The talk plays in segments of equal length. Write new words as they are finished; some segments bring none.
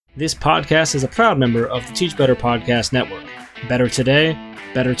This podcast is a proud member of the Teach Better Podcast Network. Better today,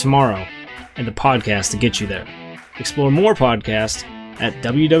 better tomorrow, and the podcast to get you there. Explore more podcasts at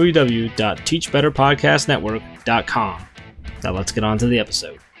www.teachbetterpodcastnetwork.com. Now let's get on to the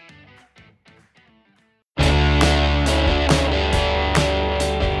episode.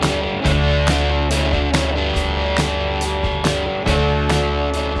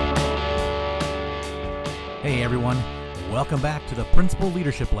 Hey everyone, welcome back to the Principal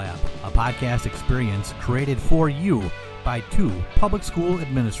Leadership Lab, a podcast experience created for you by two public school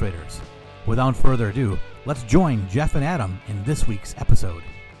administrators. Without further ado, let's join Jeff and Adam in this week's episode.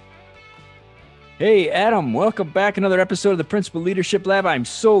 Hey Adam, welcome back. Another episode of the Principal Leadership Lab. I'm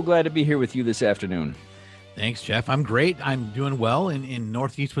so glad to be here with you this afternoon. Thanks, Jeff. I'm great. I'm doing well in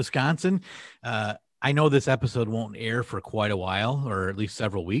Northeast Wisconsin. I know this episode won't air for quite a while, or at least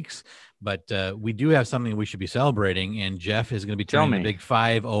several weeks, but we do have something we should be celebrating, and Jeff is going to be turning the big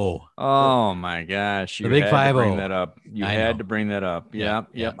 5-0. Oh my gosh, the big 5-0. Bring that up. You had to bring that up. Yep.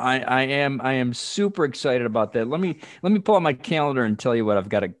 I am super excited about that. Let me pull out my calendar and tell you what I've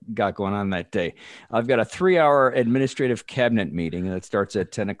got going on that day. I've got a 3-hour administrative cabinet meeting that starts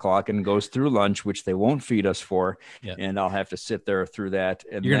at 10 o'clock and goes through lunch, which they won't feed us for, and I'll have to sit there through that.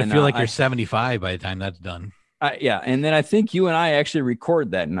 And you're going to feel like you're 75 by the time that's done. And then I think you and I actually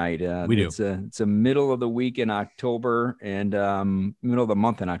record that night. We do. It's a middle of the week in October and middle of the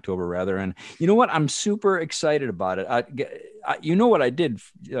month in October, rather. And you know what? I'm super excited about it. You know what I did?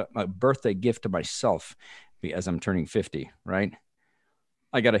 A birthday gift to myself as I'm turning 50, right?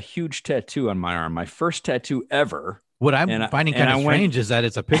 I got a huge tattoo on my arm, my first tattoo ever. What I'm finding kind of strange is that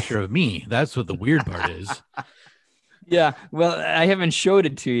it's a picture of me. That's what the weird part is. Yeah, well, I haven't showed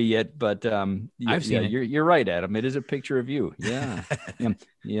it to you yet, but I've seen it. You're right, Adam. It is a picture of you. Yeah,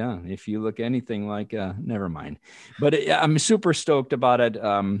 yeah. If you look anything like, never mind. But I'm super stoked about it.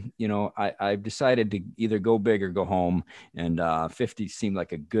 I've decided to either go big or go home, and 50 seemed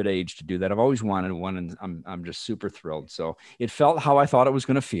like a good age to do that. I've always wanted one, and I'm just super thrilled. So it felt how I thought it was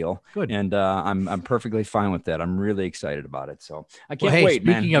going to feel. Good, and I'm perfectly fine with that. I'm really excited about it. So I can't wait,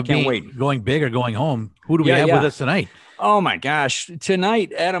 man. Speaking of going big or going home, who do we have with us tonight? Oh my gosh.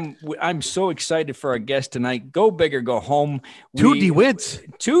 Tonight, Adam, I'm so excited for our guest tonight. Go big or go home. Two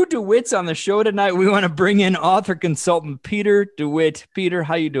DeWitts on the show tonight. We want to bring in author consultant Peter DeWitt. Peter,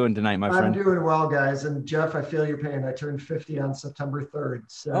 how you doing tonight, my friend? I'm doing well, guys. And Jeff, I feel your pain. I turned 50 on September 3rd.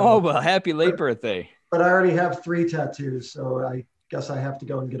 So, oh, well, happy late birthday. But I already have 3 tattoos, so I guess I have to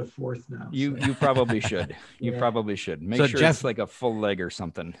go and get a 4th now. You probably should. You probably should. Make sure Jeff, it's like a full leg or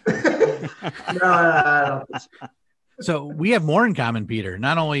something. No, I don't think so. So we have more in common, Peter.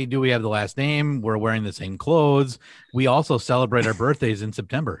 Not only do we have the last name, we're wearing the same clothes. We also celebrate our birthdays in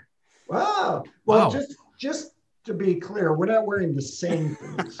September. Wow. Well, just to be clear, we're not wearing the same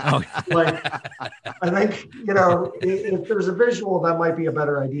things. Oh. Like, I think, if there's a visual, that might be a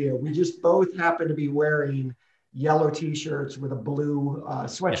better idea. We just both happen to be wearing yellow T-shirts with a blue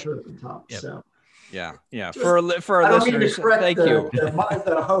sweatshirt at the top. Yep. So. Yeah. For our listeners, thank you.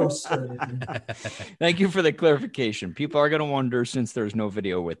 The host. Thank you for the clarification. People are going to wonder, since there's no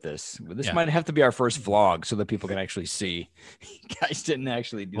video with this. This might have to be our first vlog so that people can actually see. You guys didn't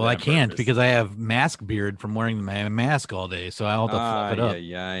actually do that. Well, I can't because I have mask beard from wearing my mask all day, so I'll have to fluff it up.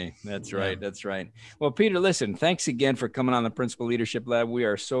 Yeah. That's right. That's right. Well, Peter, listen, thanks again for coming on the Principal Leadership Lab. We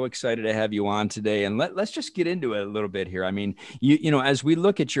are so excited to have you on today, and let's just get into it a little bit here. I mean, you know, as we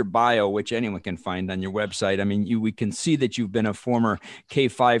look at your bio, which anyone can find on your website, I mean, we can see that you've been a former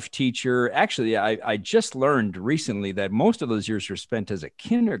K-5 teacher. Actually, I just learned recently that most of those years were spent as a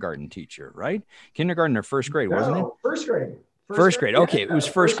kindergarten teacher, right? Kindergarten or first grade, wasn't it? First grade. First grade. Okay, it was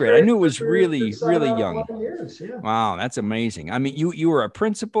first grade. I knew it was really, really young. Years, yeah. Wow, that's amazing. I mean, you were a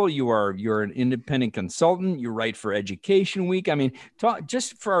principal. You're an independent consultant. You write for Education Week. I mean,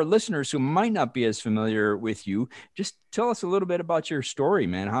 just for our listeners who might not be as familiar with you, just tell us a little bit about your story,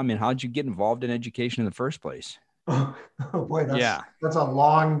 man. How'd you get involved in education in the first place? Oh boy, that's a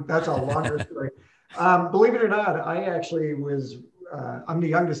longer story. Believe it or not, I actually was. I'm the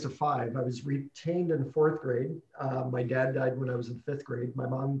youngest of 5. I was retained in 4th grade. My dad died when I was in 5th grade. My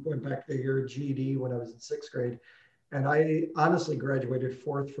mom went back to your GED when I was in 6th grade. And I honestly graduated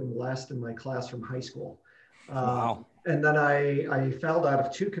 4th from last in my class from high school. Wow. And then I failed out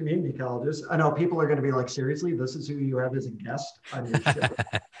of 2 community colleges. I know people are going to be like, seriously, this is who you have as a guest on your show.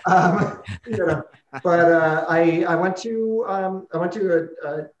 But I went to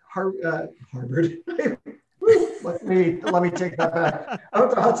Harvard. Let me take that back. I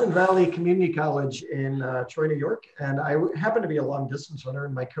went to Hudson Valley Community College in Troy, New York, and I happened to be a long distance runner.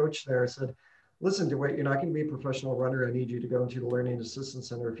 And my coach there said, listen, DeWitt, you're not going to be a professional runner. I need you to go into the Learning Assistance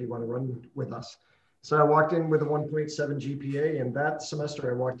Center if you want to run with us. So I walked in with a 1.7 GPA, and that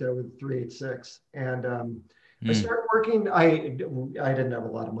semester I walked out with 3.86. And I started working. I didn't have a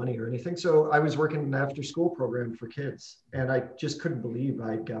lot of money or anything, so I was working in an after-school program for kids, and I just couldn't believe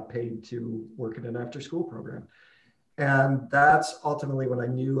I got paid to work in an after-school program. And that's ultimately when I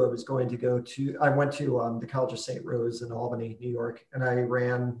knew I was going to go to. I went to the College of St. Rose in Albany, New York, and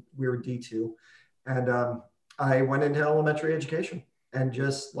we were D2, and I went into elementary education, and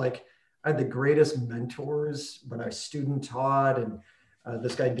just like I had the greatest mentors when I student taught, and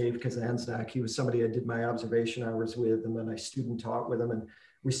this guy, Dave Kazansnak, he was somebody I did my observation hours with, and then I student taught with him, and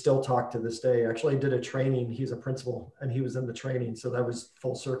we still talk to this day. Actually, I did a training. He's a principal, and he was in the training, so that was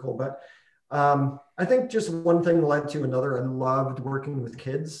full circle. But I think just one thing led to another. I loved working with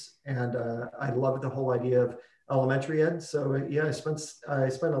kids, and I loved the whole idea of elementary ed. So yeah, I spent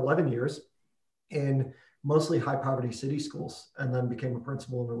 11 years in mostly high poverty city schools, and then became a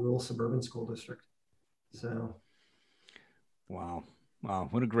principal in a rural suburban school district. So, wow.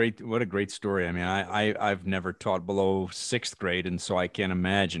 What a great story. I mean, I've never taught below 6th grade. And so I can't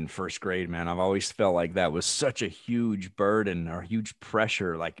imagine 1st grade, man. I've always felt like that was such a huge burden or huge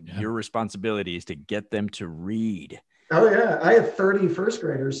pressure. Like your responsibility is to get them to read. Oh yeah. I have 30 1st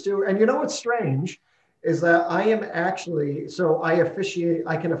graders too. And you know, what's strange is that I am actually,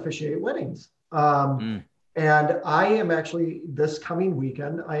 I can officiate weddings. And I am actually, this coming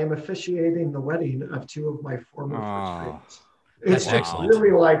weekend, I am officiating the wedding of 2 of my former 1st graders. It's just really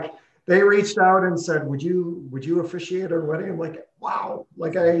like they reached out and said, would you officiate our wedding? I'm like, wow.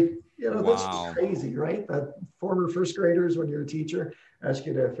 Like that's just crazy, right? That former 1st graders, when you're a teacher, ask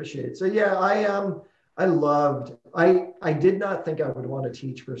you to officiate. So yeah, I did not think I would want to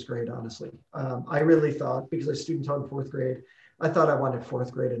teach 1st grade, honestly. I really thought, because I student taught in 4th grade, I thought I wanted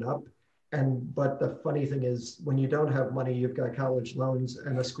 4th grade and up. But the funny thing is, when you don't have money, you've got college loans,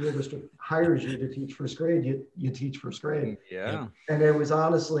 and the school district hires you to teach 1st grade, you teach 1st grade. Yeah. And it was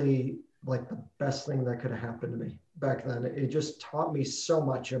honestly like the best thing that could have happened to me back then. It just taught me so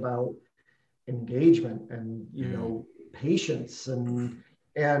much about engagement and, patience.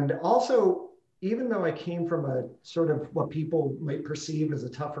 And also, even though I came from a sort of what people might perceive as a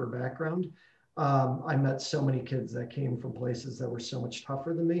tougher background, I met so many kids that came from places that were so much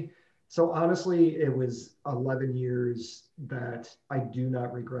tougher than me. So honestly, it was 11 years that I do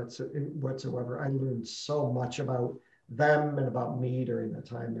not regret whatsoever. I learned so much about them and about me during that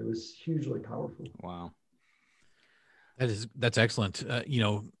time. It was hugely powerful. Wow. That's excellent.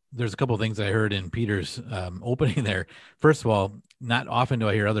 There's a couple of things I heard in Peter's opening there. First of all, not often do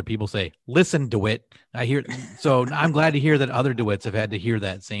I hear other people say, listen, DeWitt. So I'm glad to hear that other DeWitts have had to hear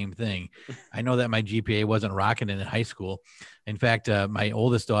that same thing. I know that my GPA wasn't rocking in high school. In fact, my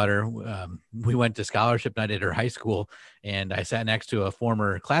oldest daughter, we went to scholarship night at her high school, and I sat next to a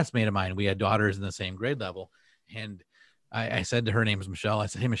former classmate of mine. We had daughters in the same grade level. And I said to her, name is Michelle. I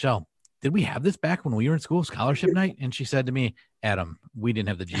said, hey, Michelle, did we have this back when we were in school, scholarship night? And she said to me, Adam, we didn't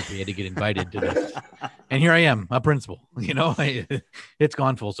have the GPA to get invited to this. And here I am, a principal. It's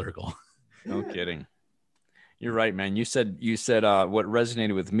gone full circle. No kidding. You're right, man. You said what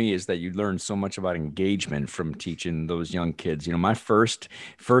resonated with me is that you learned so much about engagement from teaching those young kids. My first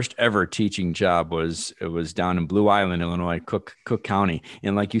ever teaching job was down in Blue Island, Illinois, Cook County.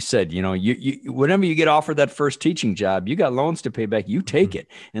 And like you said, you whenever you get offered that first teaching job, you got loans to pay back, you take it.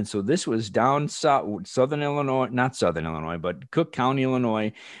 And so this was down southern Illinois, not southern Illinois, but Cook County,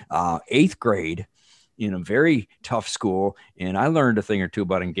 Illinois, 8th grade. In a very tough school. And I learned a thing or two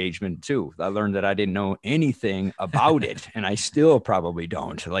about engagement too. I learned that I didn't know anything about it. And I still probably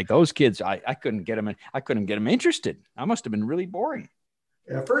don't. Like those kids, I couldn't get them interested. I must've been really boring.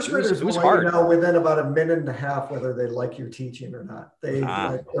 Yeah, 1st graders will let you know within about a minute and a half whether they like your teaching or not.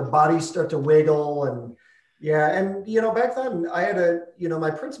 Their bodies start to wiggle, and back then I had my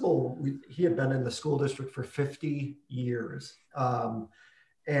principal, he had been in the school district for 50 years.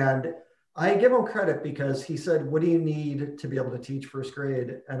 And I give him credit because he said, what do you need to be able to teach 1st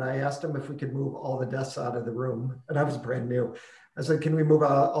grade? And I asked him if we could move all the desks out of the room. And I was brand new. I said, can we move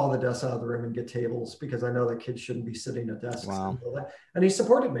all the desks out of the room and get tables? Because I know that kids shouldn't be sitting at desks. Wow. And he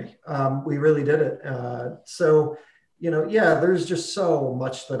supported me. We really did it. There's just so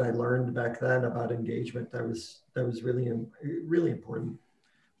much that I learned back then about engagement that was really, really important.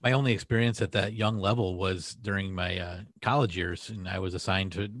 My only experience at that young level was during my college years, and I was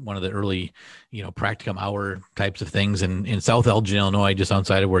assigned to one of the early, practicum hour types of things in South Elgin, Illinois, just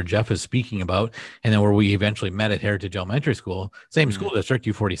outside of where Jeff is speaking about, and then where we eventually met at Heritage Elementary School, same school district,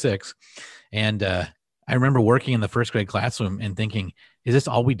 U46. And I remember working in the 1st grade classroom and thinking, is this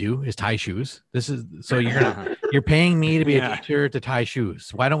all we do is tie shoes? This is, so you're paying me to be a teacher to tie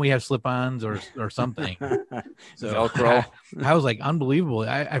shoes. Why don't we have slip-ons or something? So Velcro. I was like, unbelievable.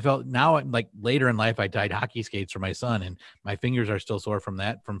 I felt now, like later in life, I tied hockey skates for my son, and my fingers are still sore from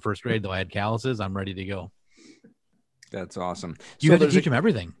that from first grade, though I had calluses. I'm ready to go. That's awesome. You have to teach them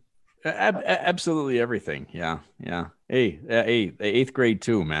everything. Absolutely everything. Yeah. Hey, 8th grade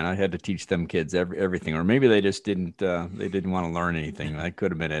too, man. I had to teach them kids everything, or maybe they just didn't want to learn anything. That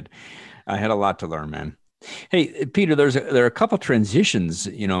could have been it. I had a lot to learn, man. Hey, Peter, there are a couple transitions,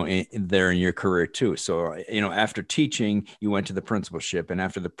 there in your career too. So, after teaching, you went to the principalship, and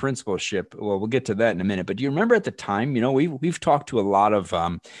after the principalship, well, we'll get to that in a minute. But do you remember at the time, we've talked to a lot of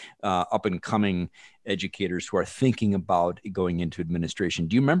up and coming educators who are thinking about going into administration.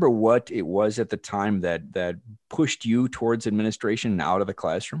 Do you remember what it was at the time that pushed you towards administration and out of the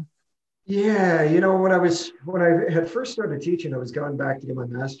classroom? Yeah, when I had first started teaching, I was going back to get my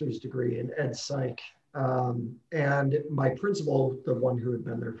master's degree in ed psych. And my principal, the one who had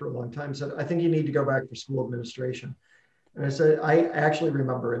been there for a long time, said, I think you need to go back for school administration. And I said, I actually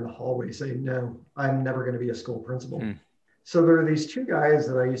remember in the hallway saying, no, I'm never going to be a school principal. So there were these two guys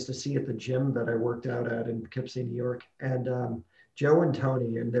that I used to see at the gym that I worked out at in Poughkeepsie, New York, and Joe and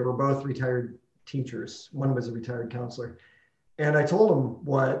Tony, and they were both retired teachers. One was a retired counselor. And I told them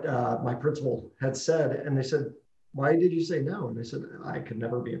what my principal had said, and they said, why did you say no? And I said, I could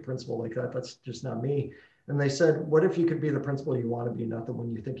never be a principal like that. That's just not me. And they said, what if you could be the principal you want to be, not the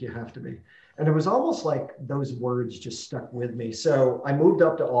one you think you have to be? And it was almost like those words just stuck with me. So I moved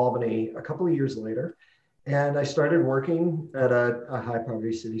up to Albany a couple of years later, and I started working at a high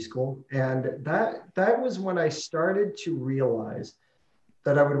poverty city school. And that was when I started to realize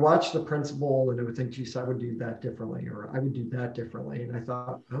that I would watch the principal and I would think, geez, I would do that differently, or I would do that differently. And I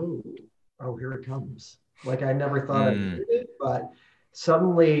thought, oh, here it comes. Like I never thought I did it, but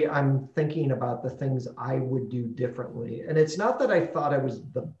suddenly I'm thinking about the things I would do differently. And it's not that I thought I was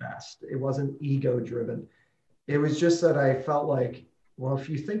the best. It wasn't ego driven. It was just that I felt like, well, if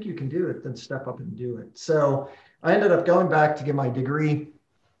you think you can do it, then step up and do it. So I ended up going back to get my degree,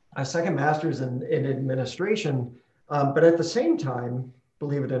 a second master's in administration. But at the same time,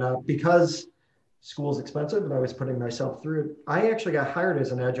 believe it or not, because school's expensive and I was putting myself through it, I actually got hired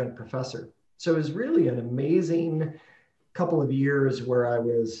as an adjunct professor. So it was really an amazing couple of years where I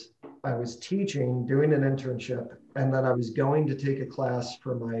was teaching, doing an internship, and then I was going to take a class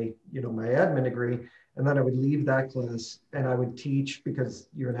for my admin degree, and then I would leave that class and I would teach, because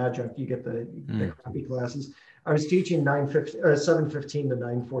you're an adjunct, you get the crappy classes. I was teaching 7:15 to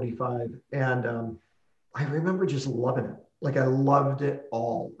 9:45, and I remember just loving it. Like I loved it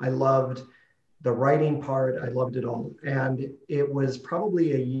all. I loved the writing part, I loved it all. And it was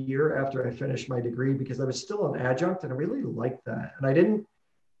probably a year after I finished my degree, because I was still an adjunct and I really liked that. And I didn't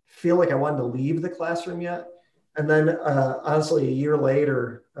feel like I wanted to leave the classroom yet. And then honestly, a year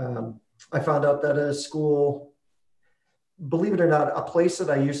later, I found out that a school, believe it or not, a place that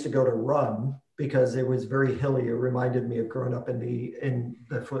I used to go to run, because it was very hilly. It reminded me of growing up in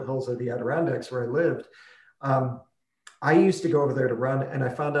the foothills of the Adirondacks where I lived. I used to go over there to run, and I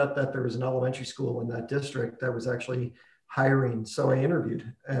found out that there was an elementary school in that district that was actually hiring. So I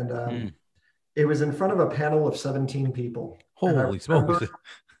interviewed, and it was in front of a panel of 17 people. Holy smokes.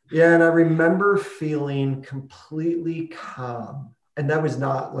 Yeah, and I remember feeling completely calm. And that was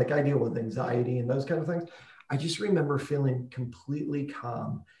not like, I deal with anxiety and those kind of things. I just remember feeling completely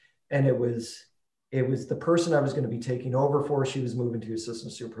calm. And it was the person I was going to be taking over for. She was moving to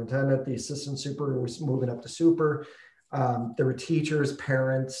assistant superintendent. The assistant super was moving up to super. There were teachers,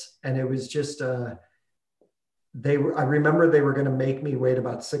 parents, and it was just, I remember they were going to make me wait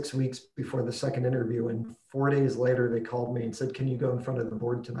about 6 weeks before the second interview. And 4 days later, they called me and said, can you go in front of the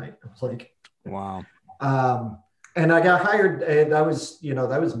board tonight? I was like, wow. And I got hired. That was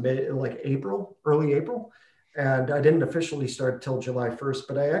early April. And I didn't officially start till July 1st,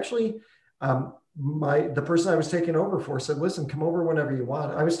 but I actually, the person I was taking over for said, listen, come over whenever you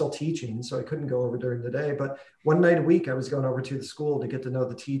want. I was still teaching, so I couldn't go over during the day, but one night a week I was going over to the school to get to know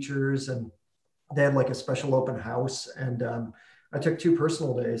the teachers, and they had like a special open house. And I took 2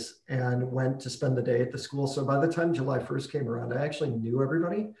 personal days and went to spend the day at the school. So by the time July 1st came around, I actually knew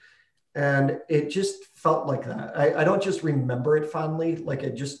everybody, and it just felt like that. I don't just remember it fondly, like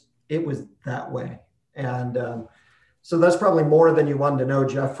it was that way. And so that's probably more than you wanted to know,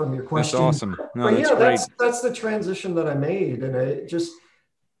 Jeff, from your question. That's awesome. No, but that's yeah, great. that's the transition that I made. And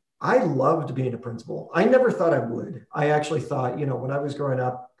I loved being a principal. I never thought I would. I actually thought, when I was growing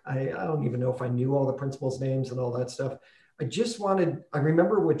up, I don't even know if I knew all the principals' names and all that stuff. I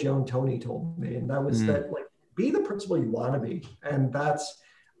remember what Joe and Tony told me. And that was that, like, be the principal you want to be. And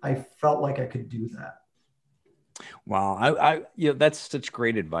I felt like I could do that. Wow. That's such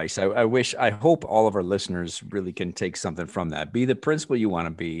great advice. I hope all of our listeners really can take something from that. Be the principal you want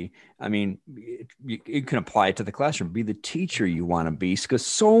to be. I mean, you can apply it to the classroom. Be the teacher you want to be, because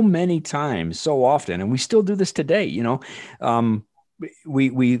so many times, so often, and we still do this today, we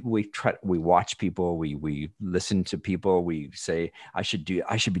watch people, we listen to people, we say, I should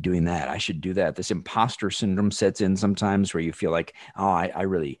be doing that. I should do that. This imposter syndrome sets in sometimes where you feel like, oh,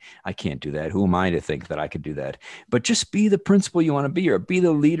 I can't do that. Who am I to think that I could do that? But just be the principal you want to be, or be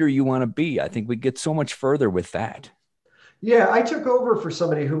the leader you want to be. I think we get so much further with that. Yeah. I took over for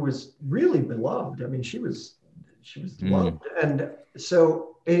somebody who was really beloved. I mean, she was loved. And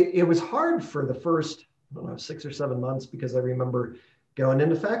so it was hard for the first, I don't know, 6 or 7 months, because I remember going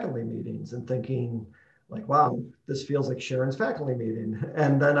into faculty meetings and thinking like, wow, this feels like Sharon's faculty meeting.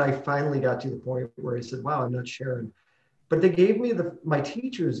 And then I finally got to the point where I said, wow, I'm not Sharon. But they gave me my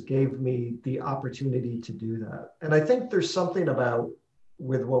teachers gave me the opportunity to do that. And I think there's something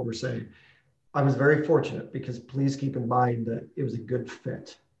with what we're saying. I was very fortunate, because please keep in mind that it was a good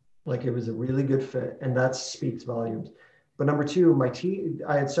fit. Like, it was a really good fit, and that speaks volumes. But number two,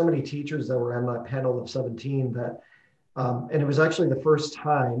 I had so many teachers that were on that panel of 17 that, and it was actually the first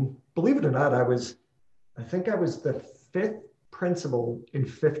time, believe it or not, I think I was the 5th principal in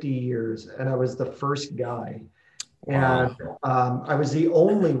 50 years, and I was the first guy. Wow. And I was the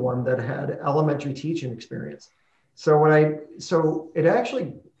only one that had elementary teaching experience. So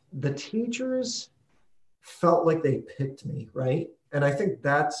the teachers felt like they picked me, right? And I think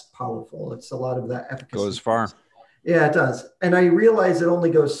that's powerful. It's a lot of that efficacy. Goes far. Yeah, it does. And I realize it only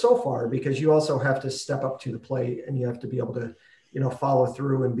goes so far, because you also have to step up to the plate, and you have to be able to, follow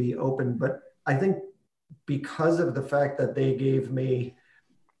through and be open. But I think because of the fact that they gave me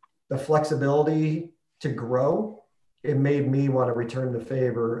the flexibility to grow, it made me want to return the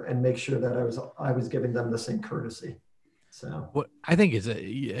favor and make sure that I was giving them the same courtesy. So what I think is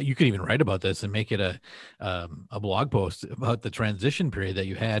you could even write about this and make it a blog post about the transition period that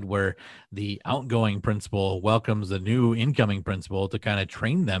you had, where the outgoing principal welcomes the new incoming principal to kind of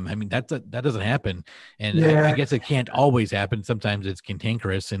train them. I mean, that doesn't happen. And yeah. I guess it can't always happen. Sometimes it's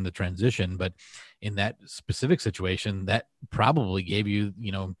cantankerous in the transition, but in that specific situation, that probably gave you,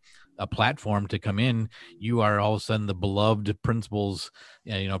 a platform to come in. You are all of a sudden the beloved principal's,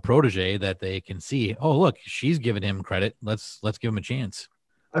 protege, that they can see, oh, look, she's giving him credit. Let's give him a chance.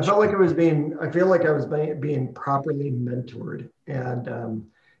 I felt like I was being properly mentored. And,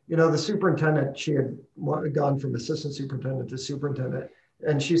 the superintendent, she had gone from assistant superintendent to superintendent,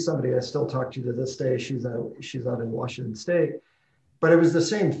 and she's somebody I still talk to this day. She's out in Washington State, but it was the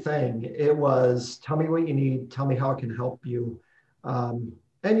same thing. It was, tell me what you need, tell me how I can help you.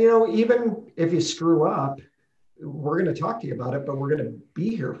 And, even if you screw up, we're going to talk to you about it, but we're going to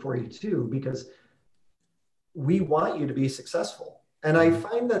be here for you too, because we want you to be successful. And I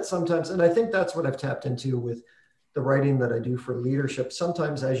find that sometimes, and I think that's what I've tapped into with the writing that I do for leadership.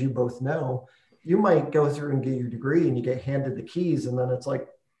 Sometimes, as you both know, you might go through and get your degree and you get handed the keys, and then it's like,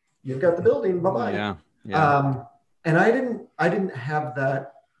 you've got the building, bye-bye. Yeah. And I didn't have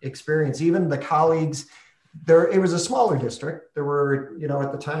that experience. Even the colleagues, it was a smaller district. There were,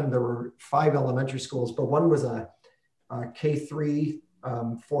 at the time, there were 5 elementary schools, but one was a K3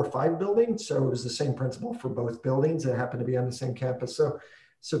 4-5 building. So it was the same principal for both buildings. It happened to be on the same campus.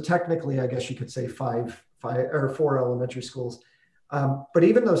 So technically, I guess you could say 5 or 4 elementary schools. But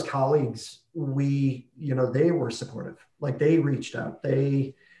even those colleagues, they were supportive. Like, they reached out.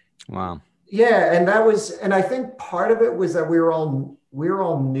 Wow. Yeah. And I think part of it was that we were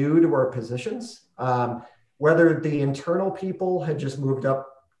all new to our positions. Whether the internal people had just moved up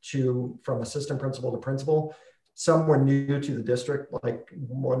from assistant principal to principal, some were new to the district. Like,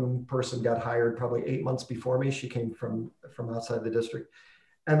 one person got hired probably 8 months before me. She came from outside the district.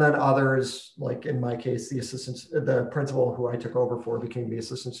 And then others, like in my case, the principal who I took over for became the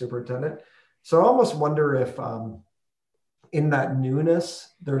assistant superintendent. So I almost wonder if in that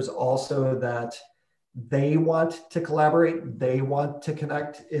newness, there's also that they want to collaborate, they want to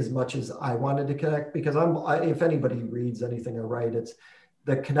connect as much as I wanted to connect, because if anybody reads anything I write, it's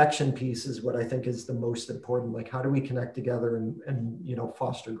the connection piece is what I think is the most important. Like, how do we connect together and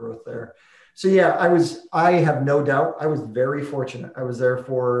foster growth there? So yeah, I have no doubt, I was very fortunate. I was there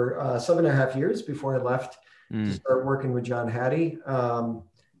for 7.5 years before I left to start working with John Hattie.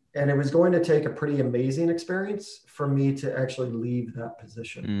 And it was going to take a pretty amazing experience for me to actually leave that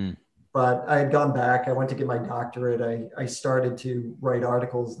position. But I had gone back, I went to get my doctorate. I started to write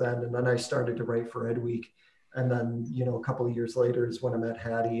articles then, and then I started to write for Ed Week. And then, a couple of years later is when I met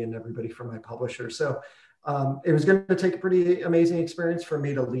Hattie and everybody from my publisher. So It was going to take a pretty amazing experience for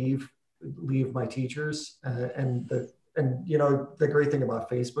me to leave my teachers. And you know, the great thing about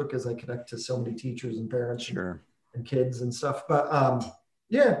Facebook is I connect to so many teachers and parents and kids and stuff. But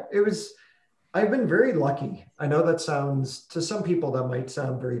yeah, I've been very lucky. I know that sounds, to some people, that might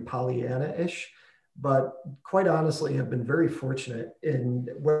sound very Pollyanna-ish, but quite honestly, I've been very fortunate in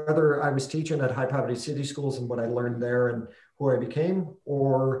whether I was teaching at high poverty city schools and what I learned there and who I became,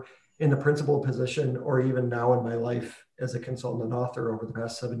 or in the principal position, or even now in my life as a consultant and author over the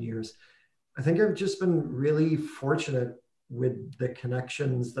past 7 years. I think I've just been really fortunate with the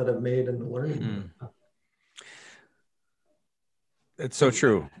connections that I've made in the learning. It's so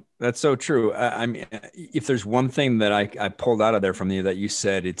true. That's so true. I mean, if there's one thing that I pulled out of there from you that you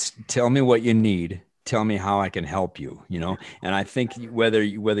said, it's tell me what you need. Tell me how I can help you, you know? And I think whether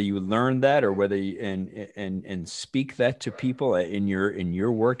you learn that or whether you and speak that to people in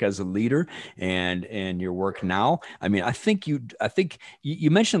your work as a leader and your work now. I mean, I think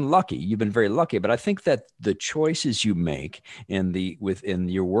you mentioned lucky. You've been very lucky, but I think that the choices you make within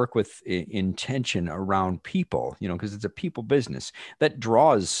your work with intention around people, you know, because it's a people business, that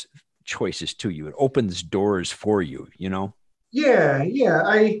draws choices to you. It opens doors for you, you know? Yeah.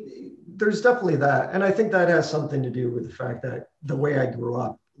 There's definitely that. And I think that has something to do with the fact that the way I grew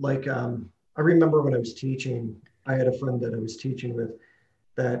up, like, I remember when I was teaching, I had a friend that I was teaching with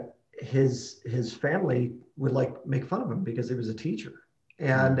that his family would like make fun of him because he was a teacher.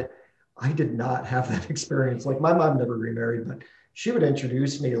 And I did not have that experience. Like, my mom never remarried, but she would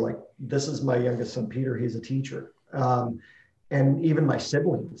introduce me like, this is my youngest son, Peter, he's a teacher. And even my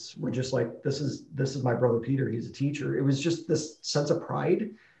siblings were just like, this is my brother, Peter, he's a teacher. It was just this sense of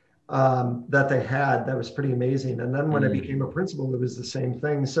pride that they had that was pretty amazing. And then when I became a principal, it was the same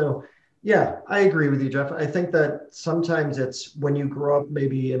thing. So yeah, I agree with you, Jeff. I think that sometimes it's when you grow up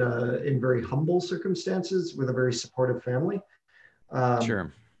maybe in very humble circumstances with a very supportive family,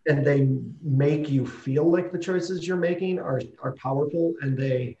 and they make you feel like the choices you're making are powerful, and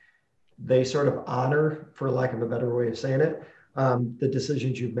they sort of honor, for lack of a better way of saying it, the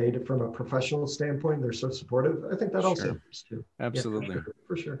decisions you've made from a professional standpoint. They're so supportive. I think that also helps too. Absolutely. Yeah,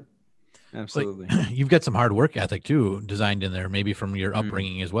 for sure. Absolutely. Like, you've got some hard work ethic too designed in there, maybe from your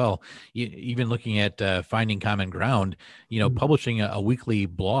upbringing as well. Even looking at finding common ground, you know, publishing a weekly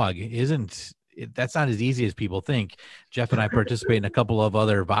blog that's not as easy as people think. Jeff and I participate in a couple of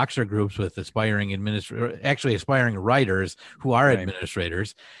other Voxer groups with aspiring writers who are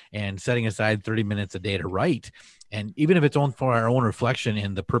administrators, and setting aside 30 minutes a day to write. And even if it's for our own reflection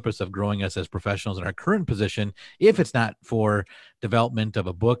and the purpose of growing us as professionals in our current position, if it's not for development of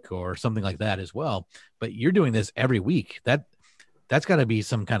a book or something like that as well, but you're doing this every week, that's got to be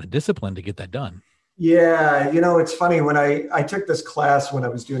some kind of discipline to get that done. Yeah, you know, it's funny, when I took this class when I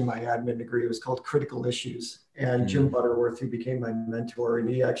was doing my admin degree, it was called Critical Issues. And Jim Butterworth, who became my mentor, and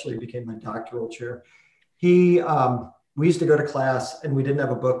he actually became my doctoral chair, we used to go to class and we didn't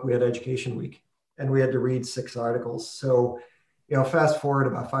have a book, we had Education Week, and we had to read 6 articles. So, you know, fast forward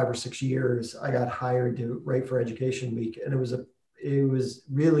about 5 or 6 years, I got hired to write for Education Week. And it was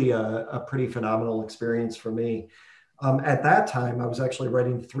really a pretty phenomenal experience for me. At that time, I was actually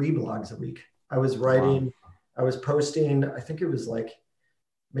writing 3 blogs a week. I was posting, I think it was like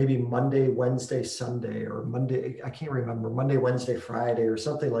maybe Monday, Wednesday, Sunday, or Monday, I can't remember, Monday, Wednesday, Friday, or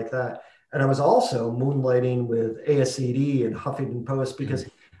something like that. And I was also moonlighting with ASCD and Huffington Post, because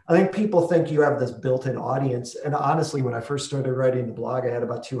I think people think you have this built-in audience. And honestly, when I first started writing the blog, I had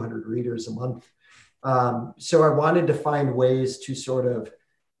about 200 readers a month. So I wanted to find ways to sort of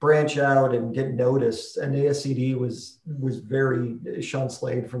branch out and get noticed. And ASCD was very, Sean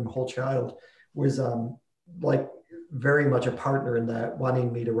Slade from Whole Child was like very much a partner in that,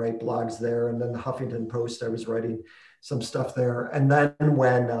 wanting me to write blogs there. And then the Huffington Post, I was writing some stuff there. And then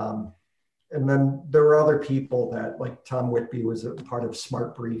and then there were other people that, like Tom Whitby was a part of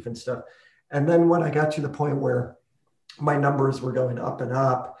Smart Brief and stuff. And then when I got to the point where my numbers were going up and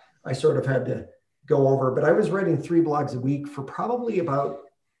up, I sort of had to go over, but I was writing 3 blogs a week for probably about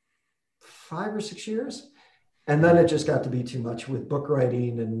 5 or 6 years. And then it just got to be too much with book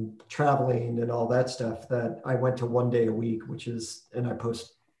writing and traveling and all that stuff, that I went to 1 day a week, and I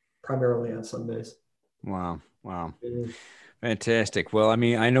post primarily on Sundays. Wow. Fantastic. Well, I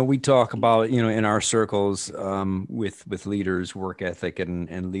mean, I know we talk about, in our circles with leaders, work ethic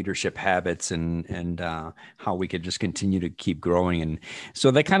and leadership habits and how we could just continue to keep growing. And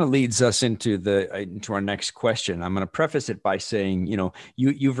so that kind of leads us into our next question. I'm going to preface it by saying,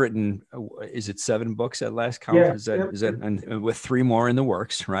 you've written, is it 7 books at last count? Yeah. Is that and with 3 more in the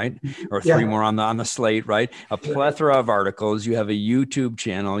works, right? Or 3 Yeah. more on the slate, right? A plethora of articles. You have a YouTube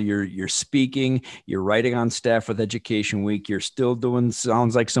channel. You're speaking. You're writing on staff with Education Week. You're still doing,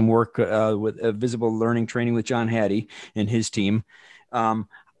 sounds like, some work with visible learning training with John Hattie and his team. Along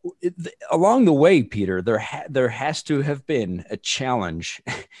the way, Peter, there has to have been a challenge,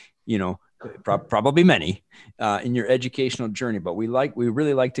 probably many in your educational journey, but we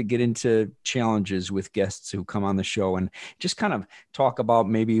really like to get into challenges with guests who come on the show and just kind of talk about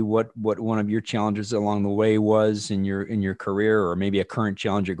maybe what one of your challenges along the way was in your career, or maybe a current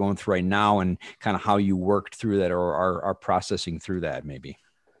challenge you're going through right now, and kind of how you worked through that or are processing through that maybe.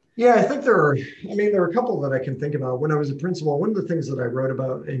 Yeah, I think there are a couple that I can think about. When I was a principal, one of the things that I wrote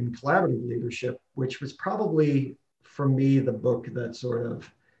about in collaborative leadership, which was probably for me the book that sort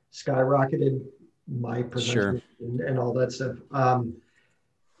of skyrocketed my perception and all that stuff.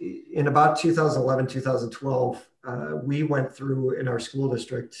 In about 2011, 2012, we went through in our school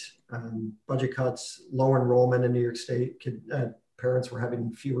district budget cuts, low enrollment in New York State. Parents were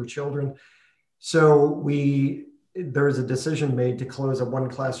having fewer children. So there was a decision made to close a 1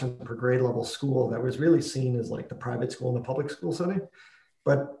 classroom per grade level school that was really seen as like the private school in the public school setting,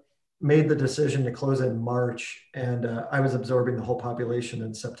 but made the decision to close in March. And I was absorbing the whole population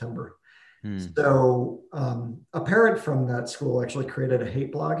in September. So a parent from that school actually created a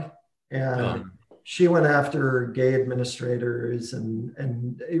hate blog, and she went after gay administrators,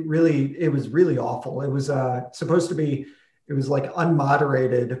 and it was really awful. It was supposed to be, it was like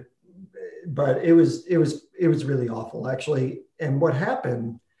unmoderated, but it was really awful, actually. And what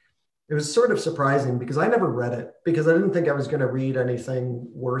happened, it was sort of surprising because I never read it because I didn't think I was going to read anything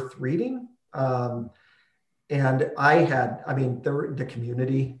worth reading. And the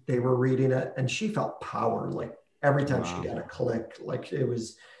community, they were reading it, and she felt power. Like every time she got a click, like it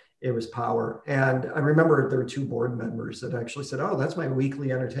was power. And I remember there were 2 board members that actually said, "Oh, that's my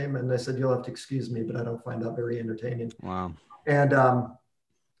weekly entertainment." And I said, "You'll have to excuse me, but I don't find that very entertaining." Wow. And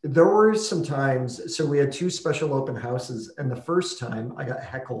there were some times, so we had 2 special open houses, and the first time I got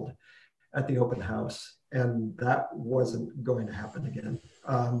heckled at the open house, and that wasn't going to happen again.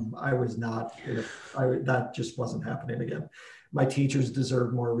 That just wasn't happening again. My teachers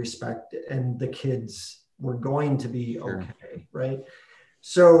deserved more respect, and the kids were going to be okay, right?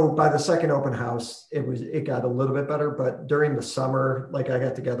 So by the second open house, it got a little bit better, but during the summer, like I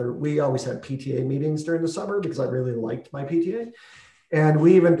got together, we always had PTA meetings during the summer because I really liked my PTA. And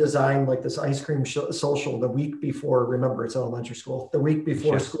we even designed like this ice cream social the week before. Remember, it's elementary school, the week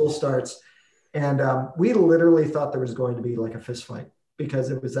before school starts. And we literally thought there was going to be like a fist fight because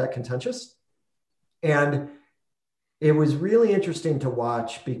it was that contentious. And it was really interesting to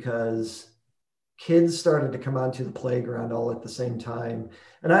watch because kids started to come onto the playground all at the same time.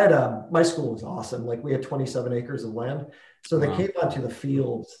 And I had my school was awesome. Like we had 27 acres of land. So they came onto the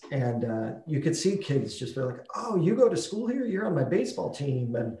fields, and you could see kids just be like, "Oh, you go to school here? You're on my baseball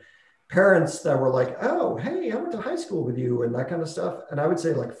team." And parents that were like, "Oh, hey, I went to high school with you," and that kind of stuff. And I would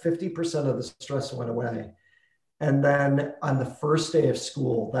say like 50% of the stress went away. And then on the first day of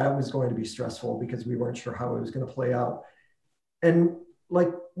school, that was going to be stressful because we weren't sure how it was going to play out. And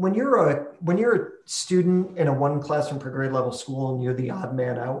like when you're a student in a 1 classroom per grade level school and you're the odd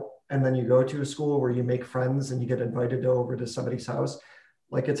man out, and then you go to a school where you make friends and you get invited over to somebody's house,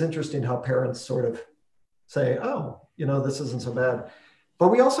 like it's interesting how parents sort of say, "Oh, this isn't so bad."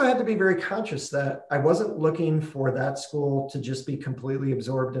 But we also had to be very conscious that I wasn't looking for that school to just be completely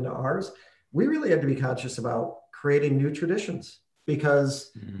absorbed into ours. We really had to be conscious about creating new traditions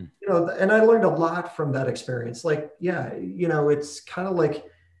because, and I learned a lot from that experience. Like, it's kind of like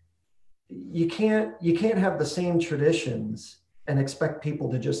you can't have the same traditions and expect people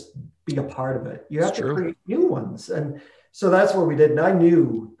to just be a part of it. You have to create new ones. And so that's what we did. And I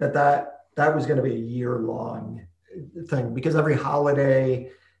knew that was going to be a year-long thing because every holiday,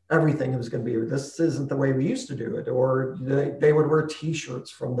 everything was going to be, this isn't the way we used to do it. Or they would wear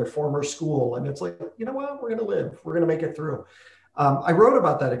T-shirts from their former school. And it's like, you know what, we're going to live. We're going to make it through. I wrote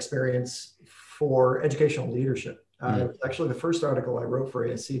about that experience for educational leadership. It was actually the first article I wrote for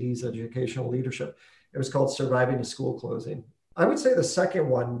ASCD's educational leadership. It was called Surviving a School Closing. I would say the second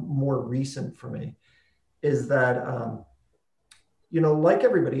one, more recent for me, is that, like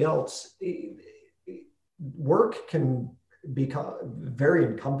everybody else, work can become very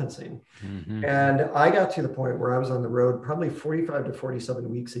encompassing. Mm-hmm. And I got to the point where I was on the road probably 45 to 47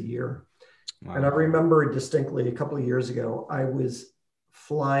 weeks a year. Wow. And I remember distinctly a couple of years ago, I was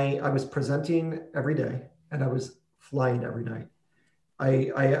presenting every day and I was flying every night.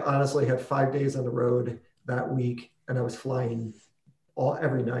 I honestly had 5 days on the road that week and I was flying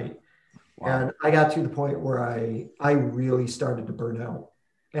every night. Wow. And I got to the point where I really started to burn out.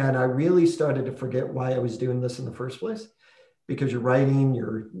 And I really started to forget why I was doing this in the first place, because you're writing,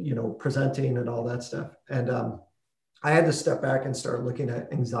 you're, presenting and all that stuff. And I had to step back and start looking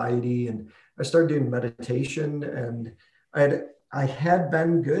at anxiety, and I started doing meditation, and I had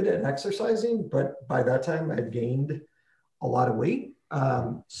been good at exercising, but by that time I had gained a lot of weight.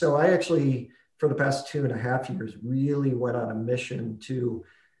 So I actually, for the past 2.5 years, really went on a mission to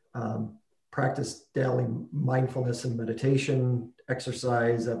practice daily mindfulness and meditation,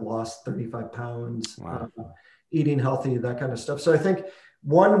 exercise. I've lost 35 pounds, wow. Eating healthy, that kind of stuff. So I think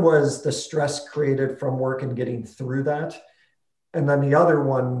one was the stress created from work and getting through that. And then the other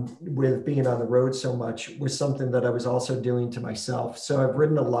one, with being on the road so much, was something that I was also doing to myself. So I've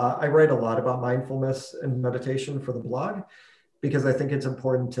written a lot. I write a lot about mindfulness and meditation for the blog, because I think it's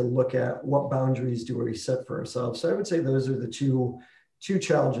important to look at what boundaries do we set for ourselves. So I would say those are the two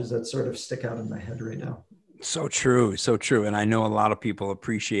challenges that sort of stick out in my head right now. So true. So true. And I know a lot of people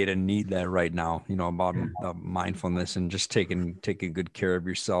appreciate and need that right now, about mindfulness and just taking good care of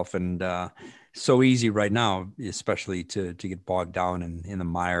yourself. And so easy right now, especially to get bogged down in the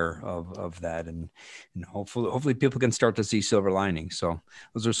mire of that. And hopefully people can start to see silver linings. So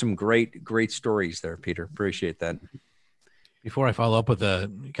those are some great stories there, Peter. Appreciate that. Before I follow up with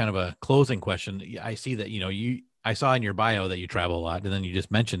a kind of a closing question, I see that, I saw in your bio that you travel a lot, and then you just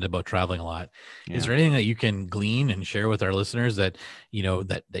mentioned about traveling a lot. Yeah. Is there anything that you can glean and share with our listeners that,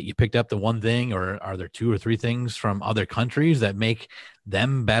 that you picked up the one thing, or are there 2 or 3 things from other countries that make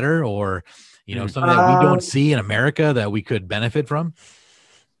them better, or, something that we don't see in America that we could benefit from?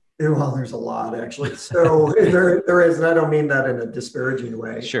 Well, there's a lot, actually. So there is, and I don't mean that in a disparaging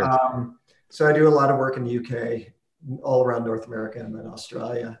way. Sure. So I do a lot of work in the UK, all around North America, and then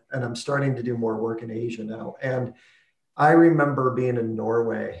Australia. And I'm starting to do more work in Asia now. And I remember being in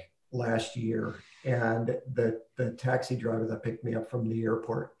Norway last year, and the taxi driver that picked me up from the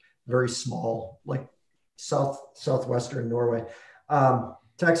airport, very small, like southwestern Norway.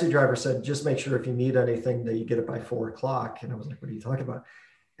 Taxi driver said, just make sure if you need anything that you get it by 4:00. And I was like, what are you talking about?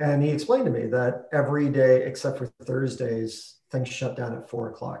 And he explained to me that every day, except for Thursdays, things shut down at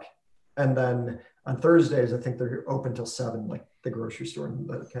 4:00. And then on Thursdays, I think they're open till 7, like the grocery store and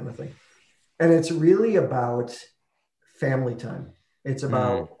that kind of thing. And it's really about family time. It's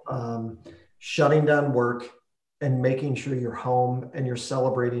about shutting down work and making sure you're home and you're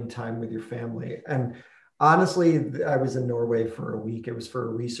celebrating time with your family. And honestly, I was in Norway for a week. It was for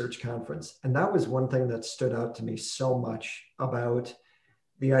a research conference. And that was one thing that stood out to me so much about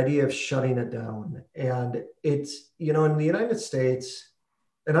the idea of shutting it down. And it's, in the United States,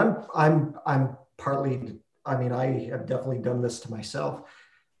 and I'm partly, I have definitely done this to myself.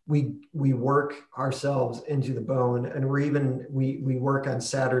 We work ourselves into the bone, and we work on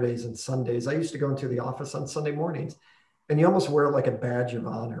Saturdays and Sundays. I used to go into the office on Sunday mornings, and you almost wear it like a badge of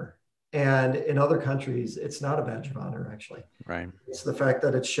honor. And in other countries, it's not a badge of honor, actually. Right. It's the fact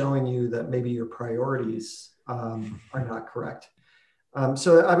that it's showing you that maybe your priorities are not correct.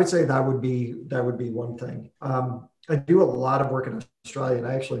 So I would say that would be one thing. I do a lot of work in Australia, and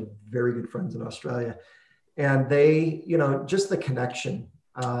I actually have very good friends in Australia. And they, just the connection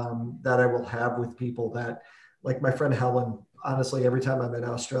that I will have with people that, like my friend Helen, honestly, every time I'm in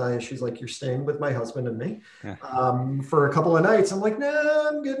Australia, she's like, you're staying with my husband and me for a couple of nights. I'm like, no,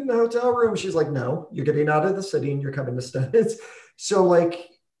 I'm getting a hotel room. She's like, no, you're getting out of the city and you're coming to States. So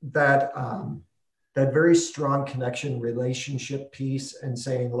like that very strong connection relationship piece, and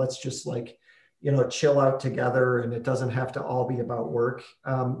saying, let's just chill out together, and it doesn't have to all be about work.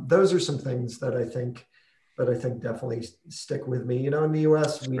 Those are some things that I think definitely stick with me. In the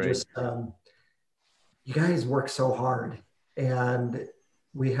US, we just, you guys work so hard, and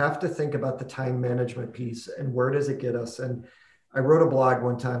we have to think about the time management piece and where does it get us? And I wrote a blog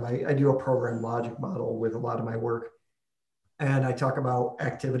one time. I do a program logic model with a lot of my work, and I talk about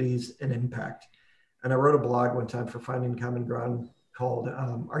activities and impact. And I wrote a blog one time for Finding Common Ground called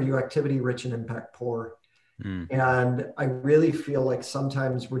Are You Activity Rich and Impact Poor? And I really feel like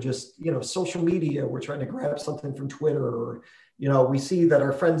sometimes we're just, social media, we're trying to grab something from Twitter, or, we see that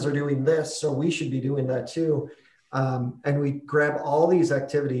our friends are doing this, so we should be doing that too. And we grab all these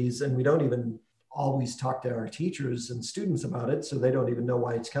activities, and we don't even always talk to our teachers and students about it, so they don't even know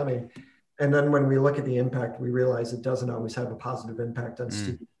why it's coming. And then when we look at the impact, we realize it doesn't always have a positive impact on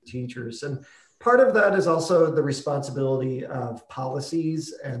students and teachers. And part of that is also the responsibility of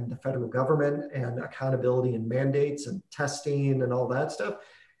policies and the federal government and accountability and mandates and testing and all that stuff.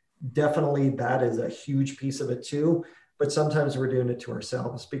 Definitely that is a huge piece of it too. But sometimes we're doing it to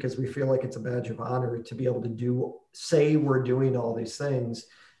ourselves because we feel like it's a badge of honor to be able to say we're doing all these things.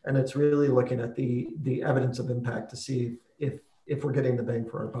 And it's really looking at the evidence of impact to see if we're getting the bang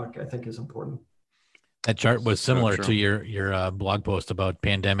for our buck, I think is important. That chart was similar to your blog post about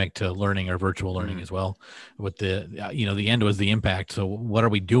pandemic to learning or virtual learning as well. With the the end was the impact. So what are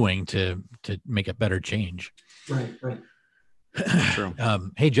we doing to make a better change? Right. True.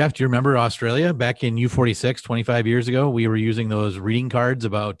 Hey, Jeff, do you remember Australia back in U46, 25 years ago? We were using those reading cards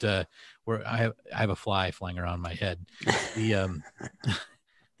about where I have a fly flying around my head.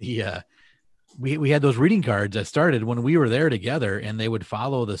 We had those reading cards that started when we were there together, and they would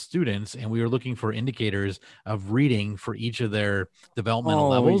follow the students, and we were looking for indicators of reading for each of their developmental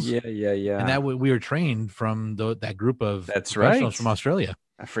levels. Yeah. And that we were trained from that group of professionals from Australia.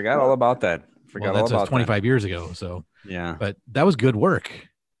 I forgot all about that. That was 25 years ago. So yeah, but that was good work.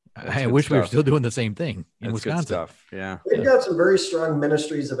 I wish we were still doing the same thing in Wisconsin. Good stuff. Yeah. They've got some very strong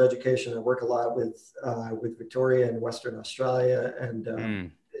ministries of education. I work a lot with Victoria in Western Australia,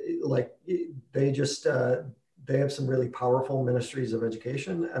 and like they just they have some really powerful ministries of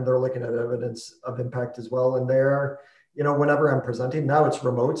education, and they're looking at evidence of impact as well. And they're, whenever I'm presenting, now it's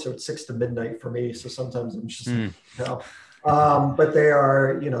remote, so it's 6 to midnight for me. So sometimes I'm just but they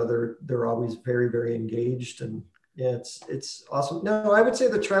are, they're always very, very engaged, and yeah, it's awesome. No, I would say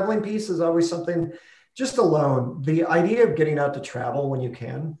the traveling piece is always something. Just alone, the idea of getting out to travel when you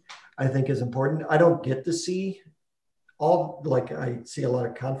can, I think, is important. I don't get to see I see a lot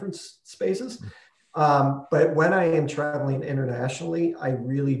of conference spaces. But when I am traveling internationally, I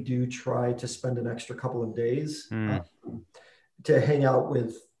really do try to spend an extra couple of days to hang out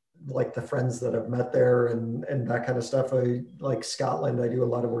with like the friends that I've met there and that kind of stuff. I like Scotland. I do a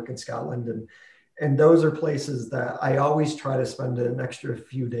lot of work in Scotland, and those are places that I always try to spend an extra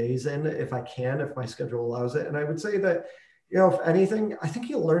few days in if I can, if my schedule allows it. And I would say that, if anything, I think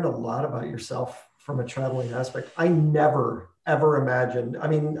you'll learn a lot about yourself from a traveling aspect. I never, ever imagined,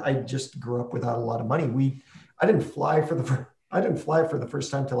 I just grew up without a lot of money. I didn't fly for the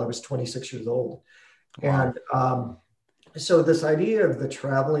first time till I was 26 years old. Wow. And so this idea of the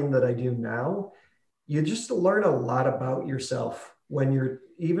traveling that I do now, you just learn a lot about yourself when you're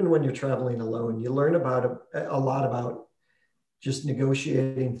traveling alone. You learn about a lot about just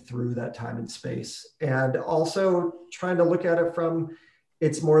negotiating through that time and space, and also trying to look at it from,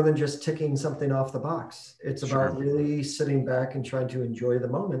 it's more than just ticking something off the box. It's about really sitting back and trying to enjoy the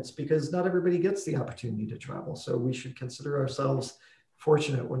moments, because not everybody gets the opportunity to travel. So we should consider ourselves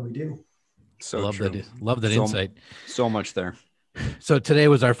fortunate when we do. So love that insight. So much there. So today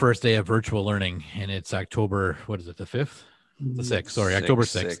was our first day of virtual learning, and it's October, what is it, the 5th? The 6th, sorry, October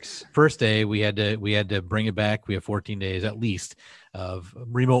 6th. First day, we had to bring it back. We have 14 days at least of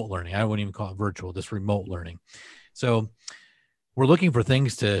remote learning. I wouldn't even call it virtual, just remote learning. So we're looking for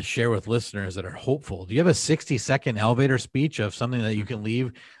things to share with listeners that are hopeful. Do you have a 60-second elevator speech of something that you can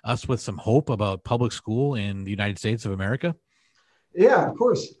leave us with some hope about public school in the United States of America? Yeah, of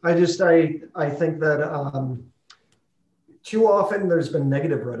course. I think that too often there's been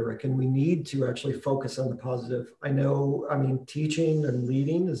negative rhetoric, and we need to actually focus on the positive. Teaching and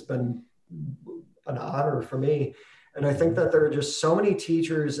leading has been an honor for me. And I think that there are just so many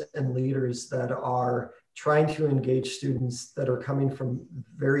teachers and leaders that are trying to engage students that are coming from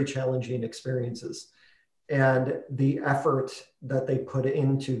very challenging experiences, and the effort that they put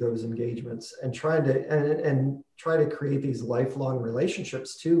into those engagements, and try to create these lifelong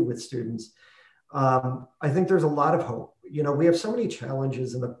relationships too with students. I think there's a lot of hope. We have so many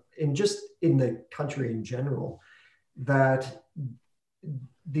challenges in the country in general, that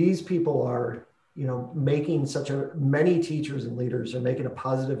these people are, making many teachers and leaders are making a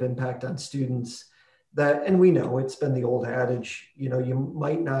positive impact on students. And we know it's been the old adage, you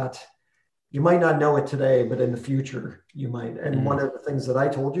might not know it today, but in the future you might. And one of the things that I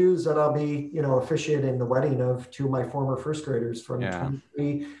told you is that I'll be, officiating the wedding of 2 of my former first graders from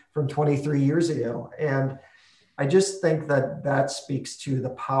 23 years ago. And I just think that speaks to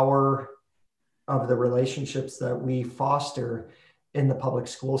the power of the relationships that we foster in the public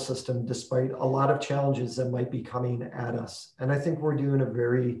school system, despite a lot of challenges that might be coming at us. And I think we're doing a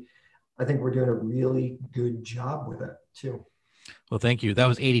really good job with it too. Well, thank you. That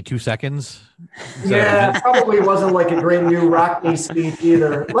was 82 seconds. Yeah, it probably wasn't like a great new Rockney speech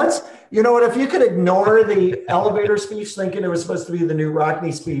either. You know what, if you could ignore the elevator speech thinking it was supposed to be the new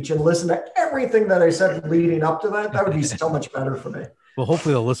Rockney speech and listen to everything that I said leading up to that, that would be so much better for me. Well,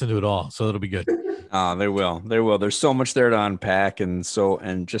 hopefully they'll listen to it all, so it'll be good. They will. There's so much there to unpack, and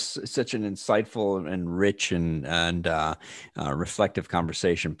just such an insightful and rich and reflective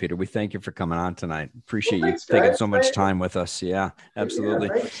conversation, Peter. We thank you for coming on tonight. Appreciate you taking so much time with us. Yeah, absolutely.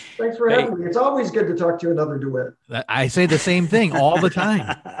 Yeah, thanks for having me. It's always good to talk to another DeWitt. I say the same thing all the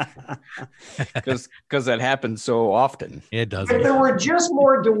time. Because that happens so often. It does. If there were just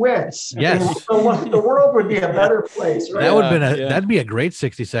more DeWitts, yes, the world would be a better place. Right? That would have been that'd be a great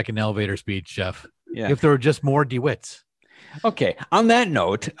 60-second elevator speech, Jeff. Yeah. If there were just more DeWitts. Okay. On that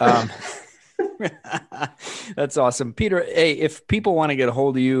note, that's awesome, Peter. Hey, if people want to get a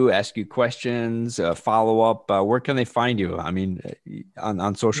hold of you, ask you questions, follow up, where can they find you? I mean,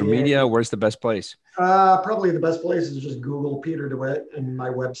 on social media, where's the best place? Probably the best place is just Google Peter DeWitt and my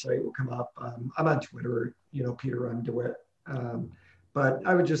website will come up. I'm on Twitter, Peter on DeWitt. But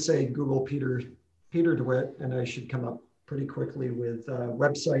I would just say Google Peter DeWitt, and I should come up pretty quickly with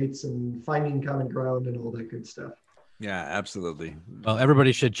websites and finding common ground and all that good stuff. Yeah, absolutely. Well,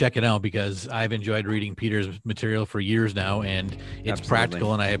 everybody should check it out because I've enjoyed reading Peter's material for years now, and it's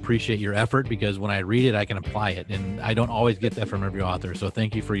practical, and I appreciate your effort because when I read it, I can apply it, and I don't always get that from every author. So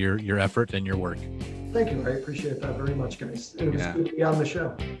thank you for your effort and your work. Thank you. I appreciate that very much, guys. It was good to be on the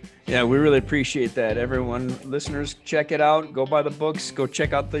show. Yeah, we really appreciate that. Everyone, listeners, check it out. Go buy the books. Go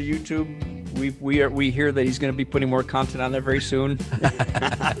check out the YouTube. We hear that he's going to be putting more content on there very soon.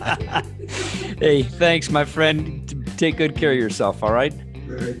 Hey, thanks, my friend. Take good care of yourself. All right.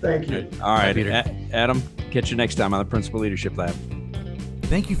 All right. Thank you. All right, Peter. Adam. Catch you next time on the Principal Leadership Lab.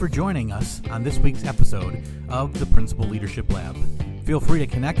 Thank you for joining us on this week's episode of the Principal Leadership Lab. Feel free to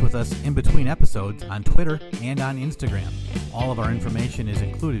connect with us in between episodes on Twitter and on Instagram. All of our information is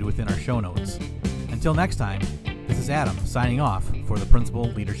included within our show notes. Until next time, this is Adam signing off for the Principal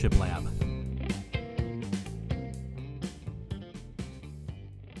Leadership Lab.